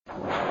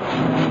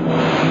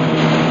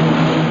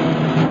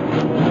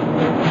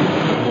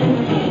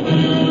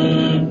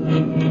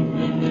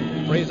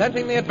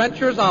presenting the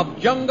adventures of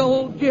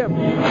Jungle Jim.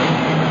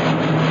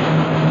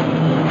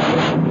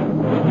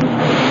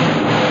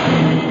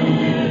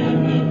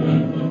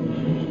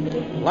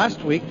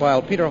 Last week,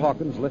 while Peter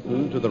Hawkins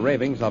listened to the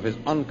ravings of his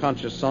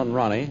unconscious son,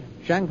 Ronnie,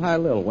 Shanghai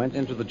Lil went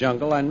into the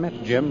jungle and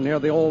met Jim near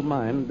the old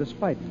mine,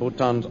 despite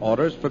Bhutan's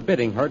orders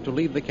forbidding her to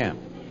leave the camp.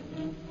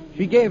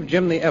 She gave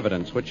Jim the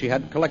evidence which she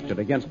had collected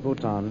against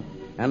Bhutan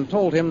and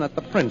told him that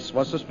the prince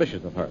was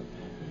suspicious of her.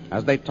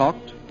 As they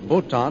talked,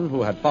 Bhutan,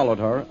 who had followed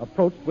her,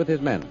 approached with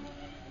his men.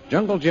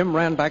 Jungle Jim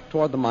ran back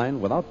toward the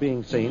mine without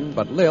being seen,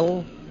 but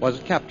Lil was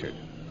captured.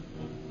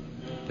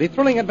 The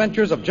thrilling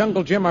adventures of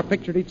Jungle Jim are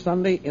pictured each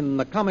Sunday in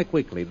the Comic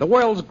Weekly, the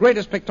world's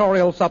greatest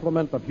pictorial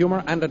supplement of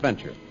humor and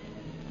adventure.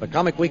 The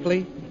Comic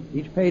Weekly,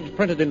 each page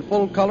printed in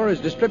full color,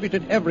 is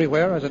distributed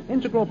everywhere as an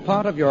integral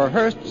part of your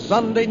Hearst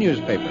Sunday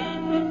newspaper.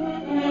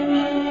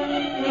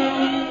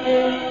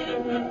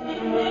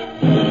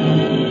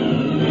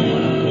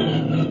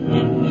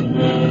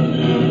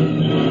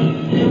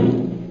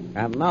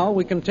 And now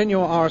we continue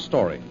our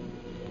story.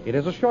 It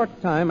is a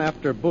short time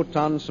after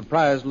Bhutan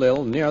surprised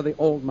Lil near the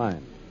old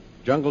mine.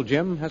 Jungle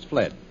Jim has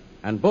fled,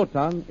 and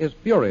Bhutan is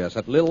furious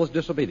at Lil's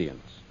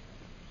disobedience.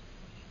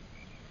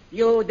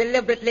 You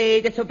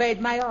deliberately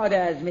disobeyed my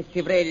orders,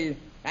 Mr. Brill.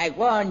 I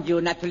warned you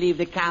not to leave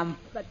the camp.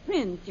 But,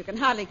 Prince, you can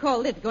hardly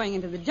call this going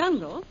into the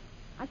jungle.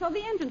 I saw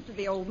the entrance to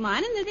the old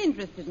mine, and it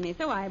interested me,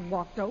 so I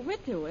walked over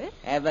to it.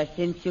 Ever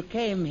since you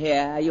came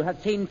here, you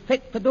have seen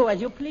fit to do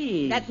as you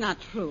please. That's not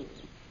true.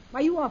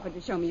 Why, you offered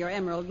to show me your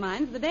emerald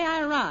mines the day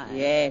I arrived.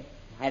 Yes,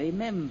 I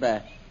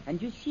remember. And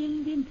you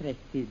seemed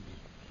interested.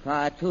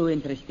 Far too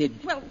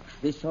interested. Well,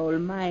 this old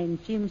mine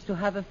seems to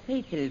have a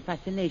fatal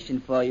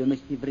fascination for you,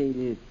 Mr.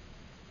 Brill.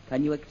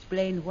 Can you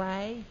explain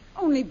why?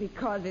 only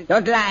because it's...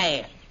 Don't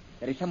lie.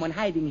 There is someone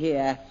hiding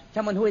here.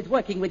 Someone who is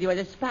working with you as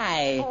a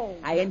spy. Oh.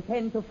 I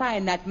intend to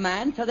find that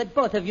man so that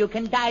both of you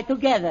can die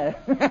together.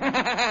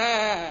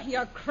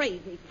 You're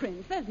crazy,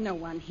 Prince. There's no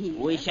one here.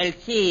 We shall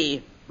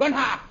see.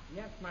 Gunha!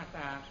 Yes, master.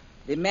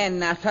 The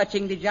men are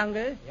searching the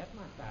jungle? Yes,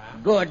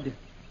 master. Good.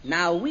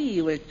 Now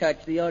we will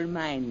search the old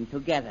mine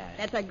together.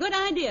 That's a good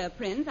idea,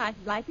 Prince. I'd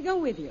like to go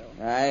with you.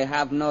 I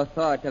have no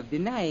thought of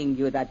denying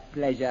you that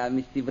pleasure,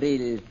 Mr.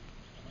 Brill.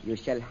 You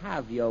shall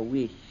have your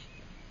wish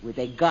with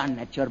a gun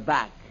at your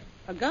back.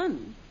 A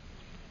gun?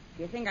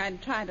 Do you think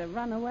I'd try to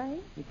run away?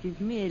 It is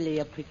merely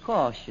a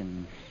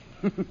precaution.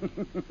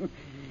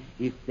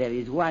 If there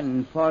is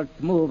one false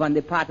move on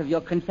the part of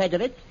your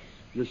confederates,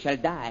 you shall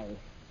die.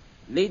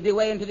 Lead the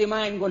way into the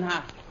mine,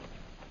 Gunha.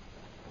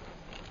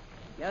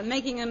 You're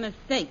making a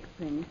mistake,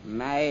 Prince.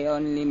 My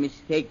only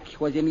mistake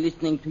was in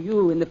listening to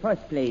you in the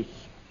first place.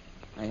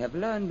 I have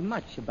learned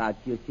much about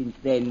you since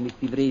then,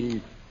 Mr.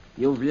 Brill.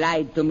 You've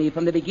lied to me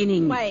from the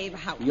beginning. Wave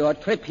House. Your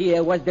trip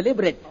here was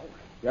deliberate.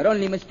 Your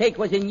only mistake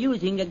was in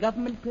using a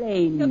government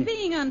plane. You're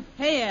being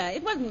unfair.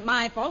 It wasn't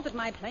my fault that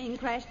my plane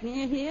crashed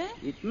near here.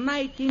 It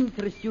might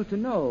interest you to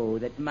know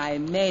that my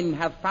men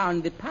have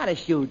found the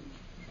parachute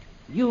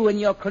you and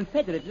your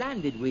confederate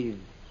landed with.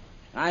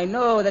 I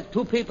know that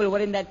 2 people were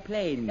in that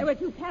plane. There were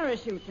 2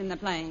 parachutes in the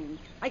plane.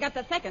 I got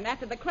the second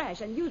after the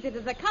crash and used it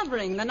as a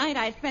covering the night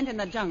I spent in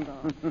the jungle.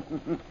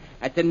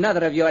 That's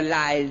another of your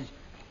lies,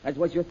 as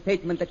was your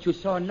statement that you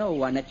saw no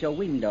one at your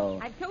window.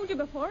 I've told you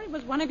before it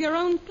was one of your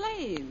own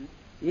slaves.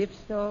 If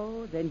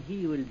so, then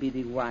he will be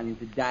the one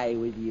to die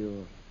with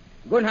you.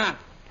 Gunha,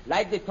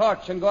 light the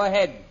torch and go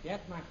ahead. Yes,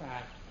 master.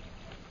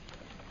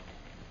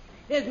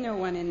 There's no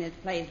one in this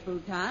place,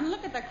 Bhutan.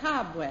 Look at the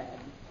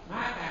cobwebs.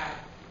 Master,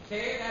 see,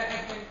 there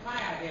has been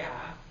fire here.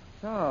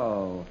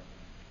 So,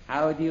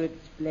 how do you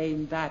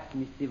explain that,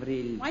 Mr.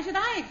 Brill? Why should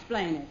I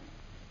explain it?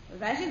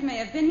 Those ashes may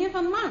have been here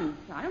for months.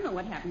 I don't know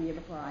what happened here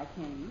before I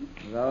came.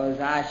 Those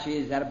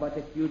ashes are but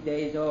a few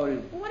days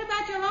old. Well, what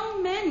about your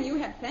own men? You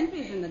had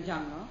sentries in the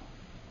jungle.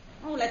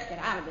 Oh, let's get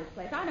out of this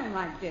place. I don't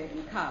like dirt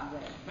and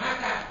cobwebs.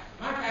 Master,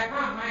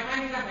 come, my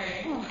man is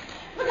away. Oh,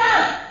 look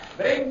out!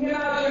 Bring him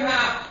out,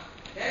 Gunha.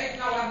 There is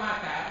no one,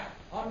 master.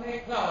 Only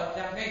clothes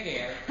and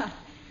naked.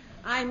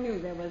 I knew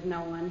there was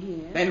no one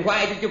here. Then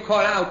why did you call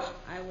out?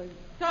 I was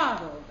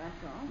startled,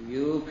 that's all.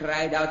 You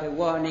cried out a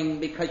warning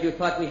because you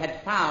thought we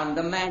had found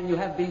the man you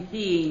have been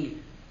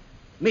seeing.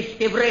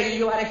 Mr. Brill,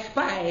 you are a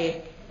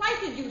spy. Why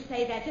should you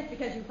say that just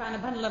because you found a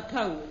bundle of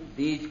clothes?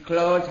 These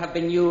clothes have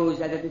been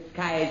used as a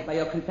disguise by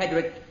your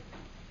confederate.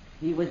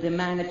 He was the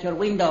man at your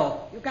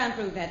window. You can't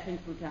prove that,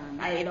 Prince Bhutan.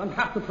 I don't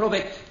have to prove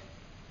it.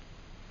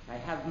 I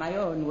have my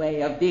own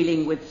way of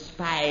dealing with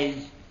spies.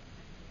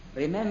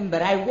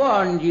 Remember, I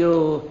warned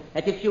you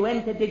that if you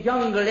entered the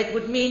jungle, it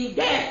would mean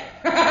death.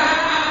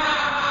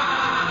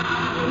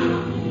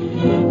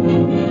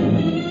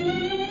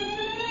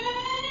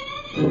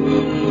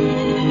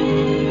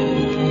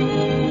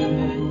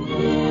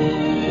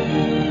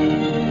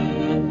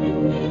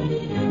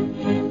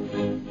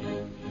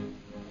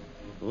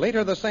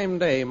 Later the same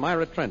day,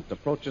 Myra Trent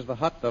approaches the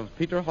hut of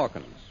Peter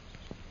Hawkins.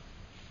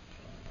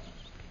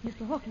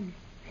 Mr. Hawkins.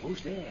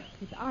 Who's there?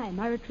 It's I,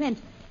 Myra Trent.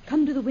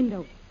 Come to the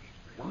window.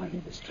 Lord,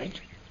 Miss Trent.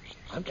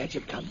 I'm glad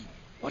you've come.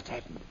 What's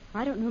happened?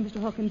 I don't know,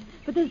 Mr. Hawkins,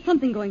 but there's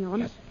something going on.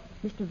 Yes.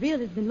 Mr. Veal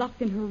has been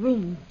locked in her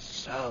room.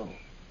 So,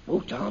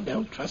 Bhutan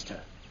don't trust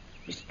her.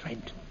 Miss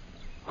Trent,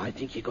 I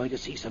think you're going to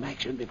see some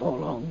action before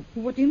long.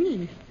 What do you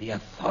mean? The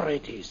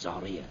authorities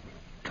are here.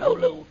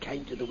 Kolu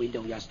came to the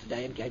window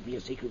yesterday and gave me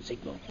a secret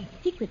signal.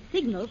 A secret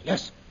signal?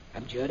 Yes.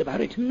 Haven't you heard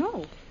about it?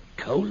 No.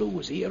 Kolu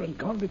was here and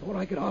gone before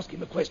I could ask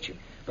him a question.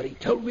 But he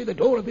told me the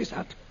door of this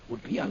hut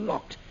would be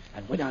unlocked.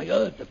 And when I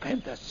heard the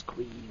panther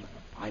scream,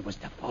 I was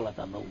to follow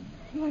the moon.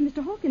 Why,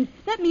 Mr. Hawkins,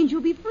 that means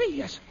you'll be free.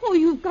 Yes. Oh,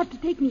 you've got to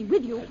take me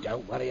with you.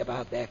 Don't worry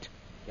about that.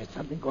 There's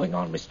something going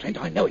on, Miss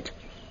Trent. I know it.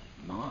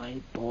 My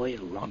boy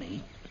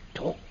Ronnie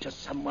talked to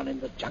someone in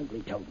the jungle,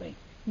 he told me.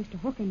 Mr.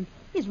 Hawkins,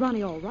 is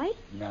Ronnie all right?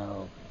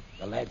 No.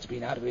 The lad's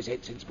been out of his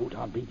head since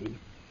Bhutan beat him.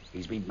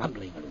 He's been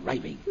mumbling and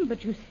raving.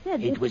 But you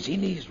said It was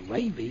in his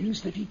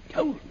ravings that he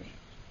told me.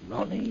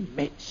 Ronnie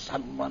met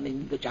someone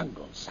in the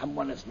jungle.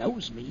 Someone as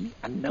knows me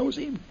and knows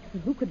him.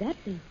 Who could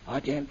that be? I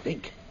can't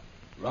think.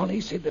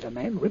 Ronnie said that a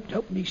man ripped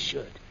open his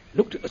shirt,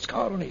 looked at the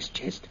scar on his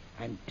chest,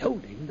 and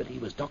told him that he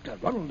was Dr.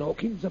 Ronald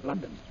Hawkins of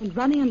London. And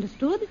Ronnie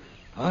understood?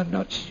 I'm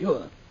not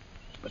sure.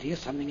 But here's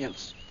something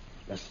else.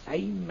 The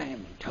same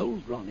man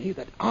told Ronnie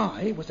that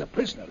I was a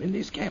prisoner in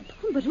this camp.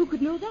 But who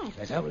could know that?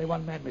 There's only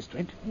one man, Miss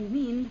Trent. You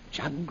mean?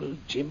 Jungle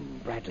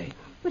Jim Bradley.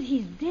 But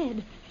he's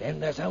dead. Then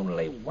there's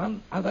only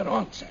one other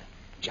answer.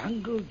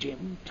 Jungle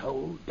Jim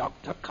told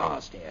Dr.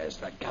 Carstairs,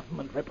 the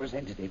government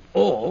representative,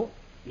 or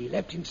he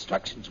left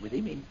instructions with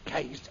him in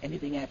case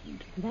anything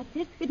happened. That's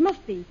it. It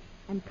must be.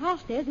 And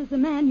Carstairs is the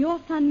man your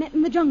son met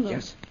in the jungle.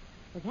 Yes.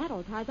 But that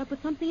all ties up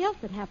with something else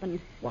that happened.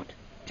 What?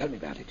 Tell me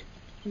about it.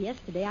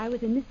 Yesterday I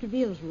was in Mr.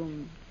 Veal's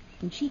room,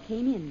 and she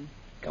came in.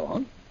 Go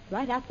on.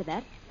 Right after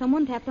that,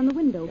 someone tapped on the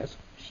window. Yes.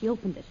 She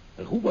opened it.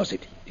 Well, who was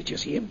it? Did you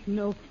see him?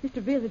 No,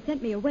 Mr. Veal had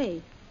sent me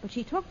away, but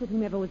she talked with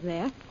whomever was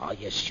there. Are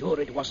you sure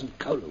it wasn't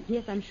Kolu?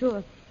 Yes, I'm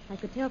sure. I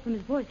could tell from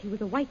his voice he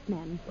was a white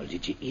man. Well,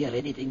 did you hear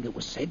anything that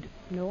was said?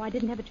 No, I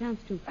didn't have a chance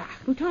to. Ah.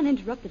 Bhutan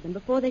interrupted them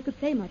before they could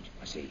say much.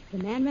 I see. The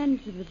man ran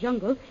into the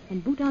jungle,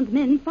 and Bhutan's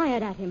men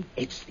fired at him.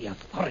 It's the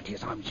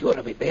authorities. I'm sure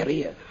of it. They're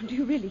here. Do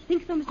you really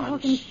think so, Mr. I'm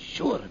Hawkins?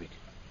 sure of it.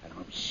 And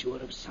I'm sure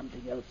of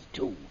something else,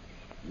 too.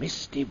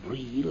 Miss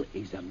DeVril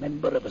is a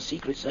member of a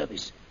secret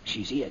service.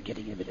 She's here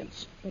getting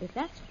evidence. But if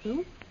that's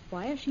true,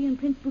 why are she and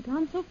Prince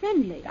Bhutan so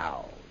friendly?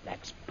 Now,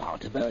 that's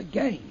part of her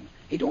game.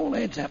 It all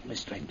adds up,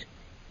 Miss Trent.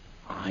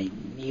 I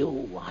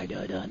knew I'd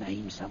heard her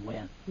name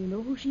somewhere. You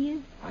know who she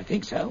is? I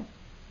think so.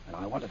 And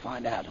I want to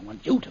find out. I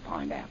want you to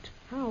find out.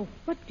 How?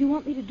 What do you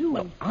want me to do?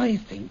 Well, I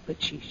think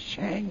that she's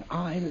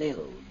Shanghai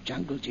Lil,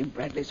 Jungle Jim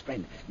Bradley's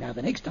friend. Now,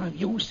 the next time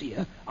you see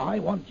her, I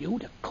want you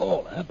to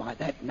call her by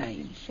that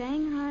name.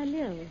 Shanghai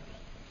Lil.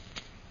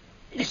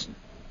 Listen.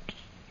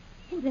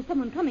 Oh, there's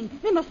someone coming.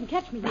 They mustn't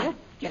catch me here. Now,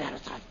 get out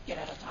of sight. Get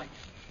out of sight.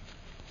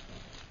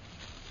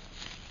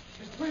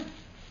 Miss Trent!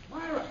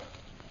 Myra!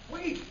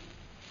 Wait!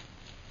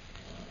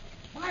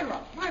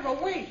 Myra,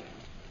 wait!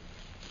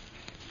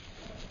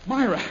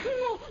 Myra!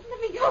 No,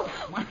 let me go.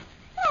 Myra!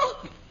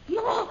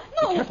 No.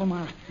 Be careful,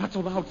 Myra. Not so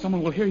loud,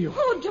 someone will hear you.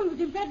 Oh, Jungle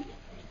Jim Bradley.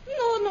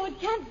 No, it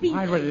can't be.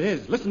 Myra, it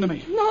is. Listen to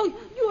me. No,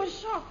 you were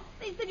shot.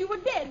 They said you were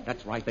dead.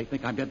 That's right. They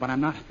think I'm dead, but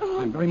I'm not. Oh.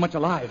 I'm very much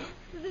alive.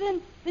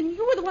 Then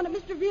you were the one at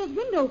Mr. Veal's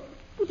window.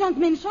 Bhutan's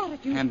men shot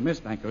at you. And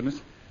missed, thank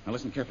goodness. Now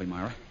listen carefully,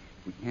 Myra.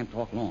 We can't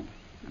talk long.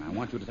 And I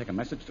want you to take a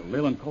message to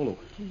Lil and Kolu.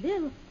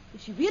 Lil?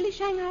 Is she really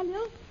Shanghai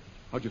Lil?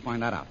 How'd you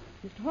find that out?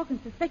 Mr.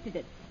 Hawkins suspected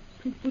it.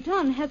 Prince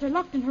Bhutan has her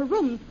locked in her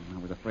room. I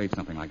was afraid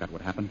something like that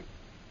would happen.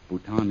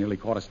 Bhutan nearly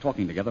caught us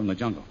talking together in the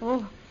jungle.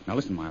 Oh. Now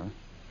listen, Myra.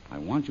 I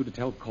want you to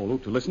tell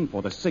Kolu to listen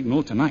for the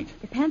signal tonight.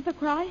 The panther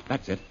cry?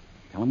 That's it.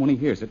 Tell him when he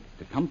hears it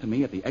to come to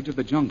me at the edge of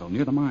the jungle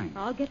near the mine.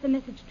 I'll get the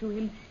message to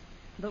him.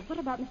 But what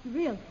about Mr.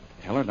 Veal?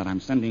 Tell her that I'm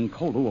sending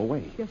Kolu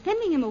away. You're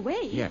sending him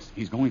away? Yes,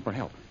 he's going for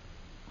help.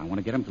 I want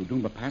to get him to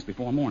Doomba Pass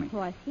before morning. Oh,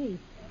 I see.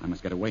 I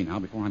must get away now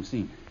before I'm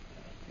seen.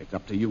 It's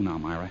up to you now,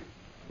 Myra.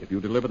 If you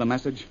deliver the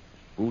message,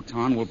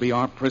 Bhutan will be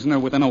our prisoner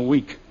within a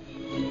week.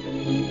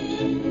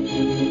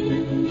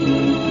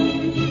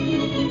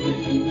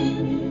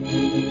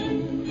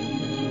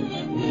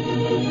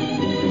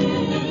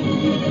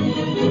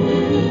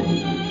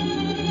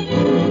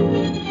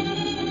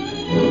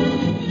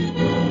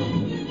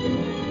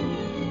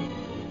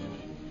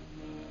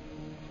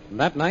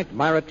 That night,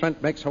 Myra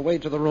Trent makes her way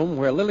to the room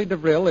where Lily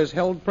DeVril is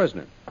held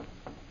prisoner.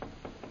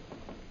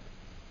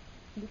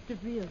 Mr.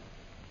 Veal.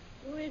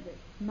 Who is it?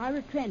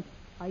 Myra Trent.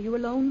 Are you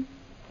alone?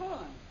 Hold on.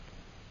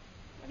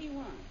 What do you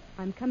want?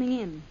 I'm coming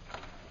in.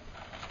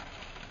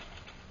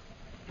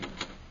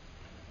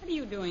 What are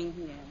you doing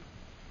here?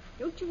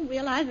 Don't you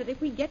realize that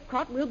if we get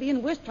caught, we'll be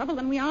in worse trouble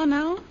than we are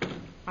now?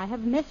 I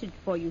have a message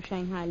for you,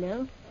 Shanghai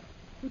Lil.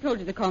 Who told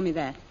you to call me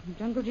that?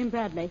 Jungle Jim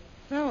Bradley.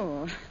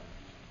 So,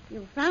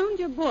 you found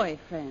your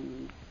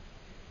boyfriend.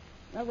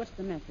 Well, what's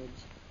the message?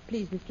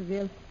 Please, Mr.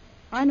 Veal.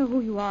 I know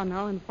who you are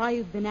now and why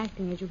you've been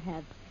acting as you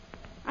have.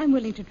 I'm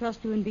willing to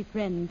trust you and be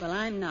friends. Well,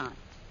 I'm not.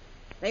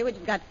 Say what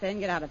you've got to say and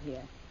get out of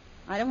here.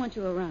 I don't want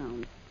you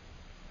around.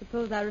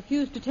 Suppose I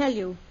refuse to tell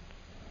you.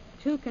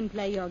 two can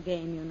play your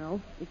game, you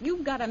know. If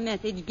you've got a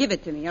message, give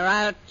it to me, or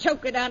I'll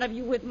choke it out of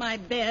you with my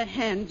bare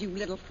hands, you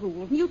little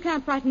fool. You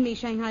can't frighten me,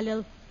 Shanghai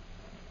Lil.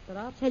 But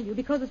I'll tell you,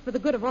 because it's for the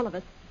good of all of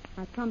us,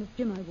 I promised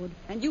Jim I would.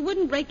 And you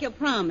wouldn't break your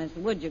promise,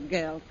 would you,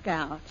 Girl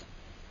Scout?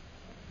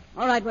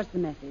 All right, what's the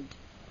message?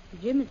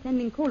 Jim is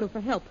sending Kolu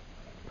for help.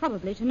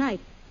 Probably tonight.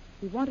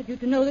 He wanted you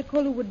to know that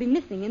Kolu would be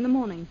missing in the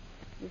morning.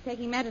 He's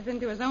taking matters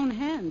into his own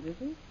hands, is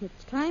he?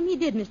 It's time he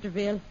did, Mr.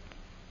 Veal.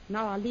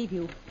 Now I'll leave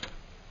you.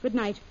 Good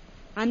night.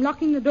 I'm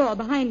locking the door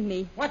behind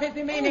me. What is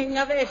the meaning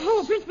of this?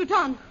 Oh, Prince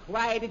Bhutan.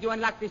 Why did you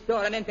unlock this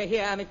door and enter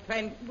here, Miss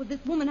Trent? Well,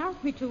 this woman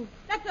asked me to.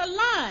 That's a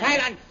lie.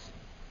 Silence!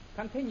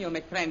 Continue,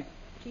 Miss Trent.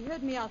 She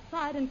heard me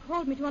outside and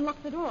called me to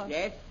unlock the door.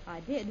 Yes?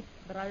 I did,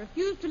 but I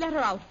refused to let her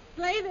out.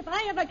 Slave, if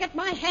I ever get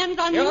my hands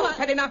on you... You've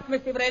said enough,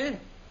 Mr. Brill.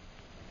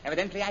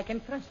 Evidently, I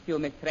can trust you,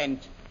 Miss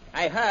Trent.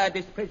 I heard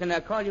this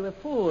prisoner call you a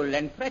fool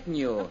and threaten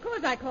you. Of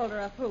course I called her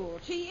a fool.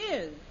 She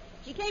is.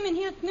 She came in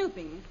here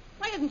snooping.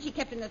 Why isn't she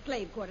kept in the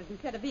slave quarters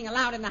instead of being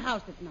allowed in the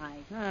house at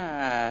night?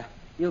 Ah,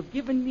 you've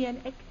given me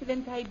an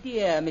excellent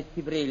idea,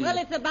 Mr. Brill. Well,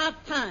 it's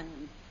about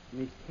time.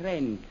 Miss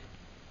Trent,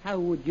 how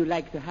would you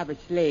like to have a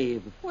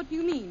slave? What do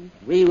you mean?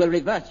 We will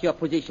reverse your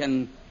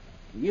position.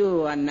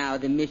 You are now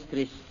the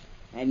mistress,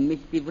 and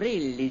Mr.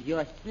 Brill is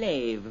your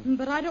slave.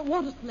 But I don't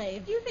want a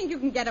slave. Do you think you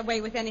can get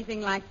away with anything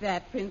like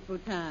that, Prince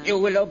Bhutan? You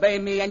will obey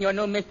me and your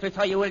new mistress,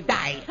 or you will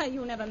die.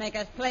 You never make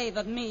a slave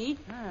of me.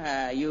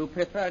 Ah, you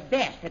prefer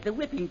death at the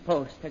whipping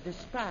post as a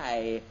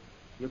spy.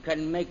 You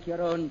can make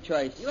your own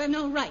choice. You have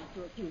no right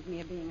to accuse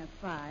me of being a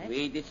spy.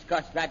 We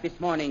discussed that this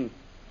morning.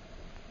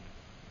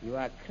 You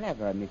are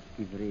clever,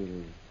 Mr.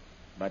 Brill,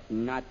 but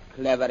not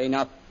clever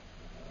enough.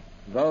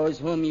 Those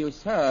whom you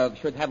serve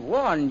should have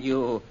warned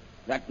you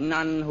that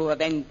none who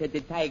have entered the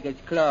Tiger's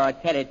Claw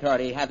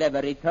territory have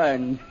ever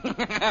returned.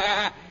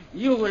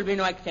 You will be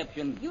no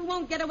exception. You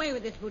won't get away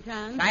with this,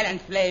 Bhutan.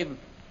 Silence, slave.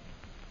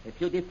 If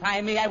you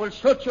defy me, I will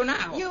shoot you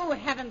now. You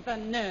haven't the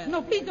nerve.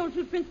 No, please don't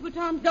shoot Prince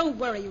Bhutan. Don't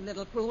worry, you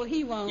little fool.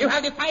 He won't. You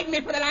have defied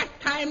me for the last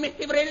time,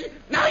 Mr. Brill.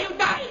 Now you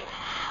die.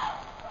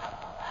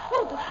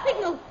 Oh, the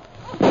signal.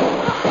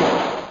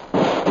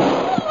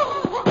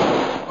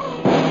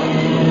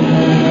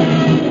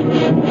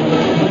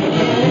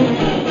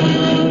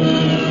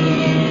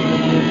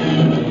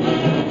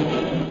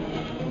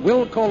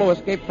 Will Kolu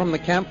escape from the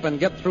camp and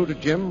get through to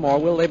Jim, or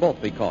will they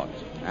both be caught?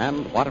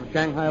 And what of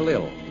Shanghai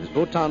Lil? Is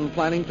Bhutan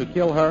planning to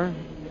kill her?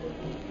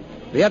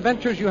 The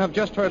adventures you have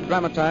just heard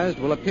dramatized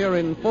will appear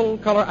in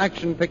full-color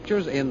action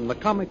pictures in the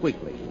Comic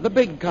Weekly, the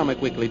big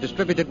Comic Weekly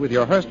distributed with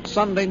your Hearst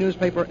Sunday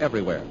newspaper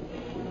everywhere.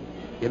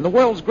 In the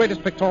world's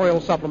greatest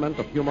pictorial supplement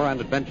of humor and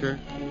adventure,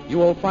 you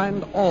will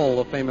find all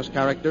the famous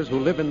characters who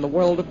live in the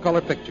world of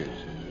color pictures.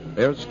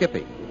 There's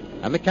Skippy,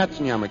 and the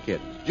Katzenjammer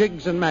Kids,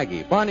 Jiggs and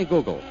Maggie, Barney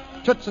Google,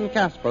 Toots and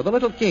Casper, the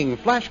Little King,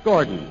 Flash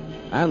Gordon,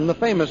 and the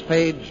famous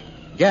page,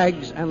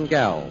 Gags and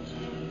Gals.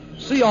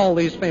 See all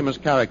these famous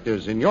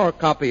characters in your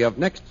copy of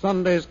next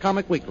Sunday's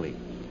Comic Weekly.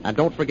 And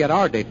don't forget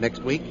our date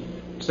next week,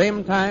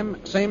 same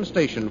time, same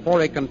station,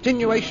 for a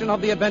continuation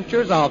of the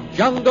adventures of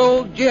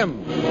Jungle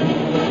Jim.